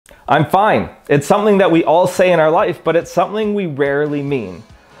I'm fine. It's something that we all say in our life, but it's something we rarely mean.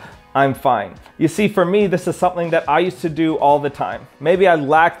 I'm fine. You see, for me, this is something that I used to do all the time. Maybe I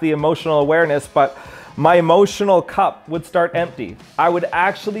lacked the emotional awareness, but my emotional cup would start empty. I would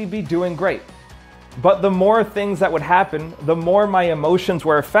actually be doing great. But the more things that would happen, the more my emotions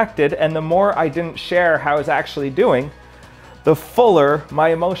were affected, and the more I didn't share how I was actually doing, the fuller my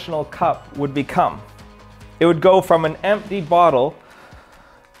emotional cup would become. It would go from an empty bottle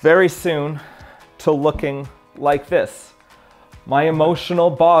very soon to looking like this. My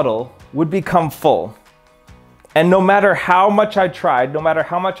emotional bottle would become full. And no matter how much I tried, no matter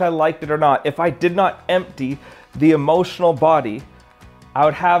how much I liked it or not, if I did not empty the emotional body, I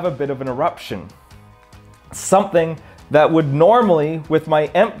would have a bit of an eruption. Something that would normally, with my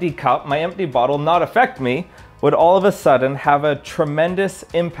empty cup, my empty bottle, not affect me, would all of a sudden have a tremendous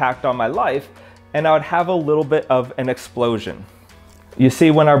impact on my life, and I would have a little bit of an explosion. You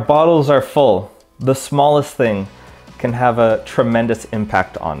see, when our bottles are full, the smallest thing can have a tremendous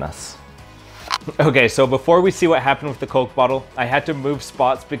impact on us. Okay, so before we see what happened with the Coke bottle, I had to move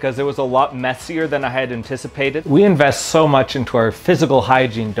spots because it was a lot messier than I had anticipated. We invest so much into our physical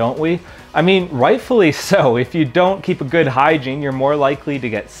hygiene, don't we? I mean, rightfully so. If you don't keep a good hygiene, you're more likely to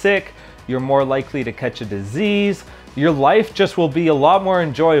get sick, you're more likely to catch a disease. Your life just will be a lot more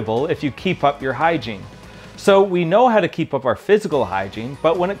enjoyable if you keep up your hygiene. So we know how to keep up our physical hygiene,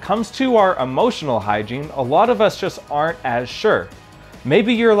 but when it comes to our emotional hygiene, a lot of us just aren't as sure.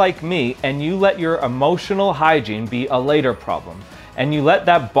 Maybe you're like me and you let your emotional hygiene be a later problem, and you let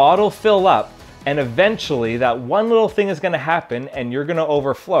that bottle fill up, and eventually that one little thing is going to happen and you're going to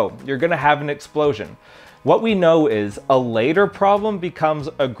overflow. You're going to have an explosion. What we know is a later problem becomes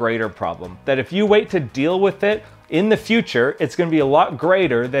a greater problem. That if you wait to deal with it in the future, it's going to be a lot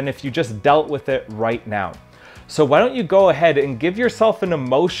greater than if you just dealt with it right now. So why don't you go ahead and give yourself an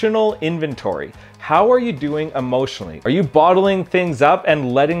emotional inventory? How are you doing emotionally? Are you bottling things up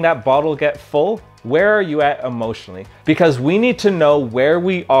and letting that bottle get full? Where are you at emotionally? Because we need to know where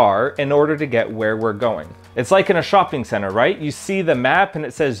we are in order to get where we're going. It's like in a shopping center, right? You see the map and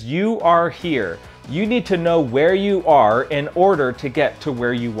it says you are here. You need to know where you are in order to get to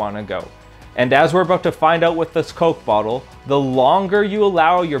where you want to go. And as we're about to find out with this Coke bottle, the longer you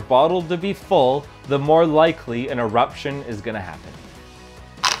allow your bottle to be full, the more likely an eruption is going to happen.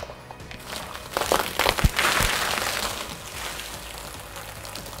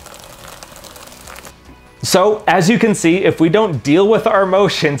 So, as you can see, if we don't deal with our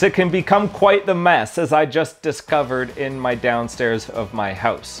emotions, it can become quite the mess, as I just discovered in my downstairs of my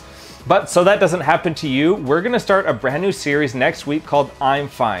house. But so that doesn't happen to you, we're going to start a brand new series next week called I'm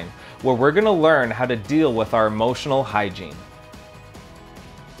Fine, where we're going to learn how to deal with our emotional hygiene.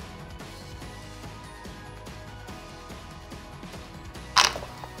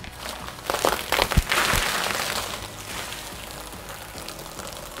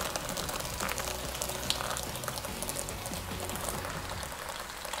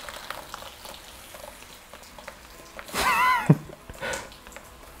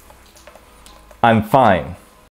 I'm fine.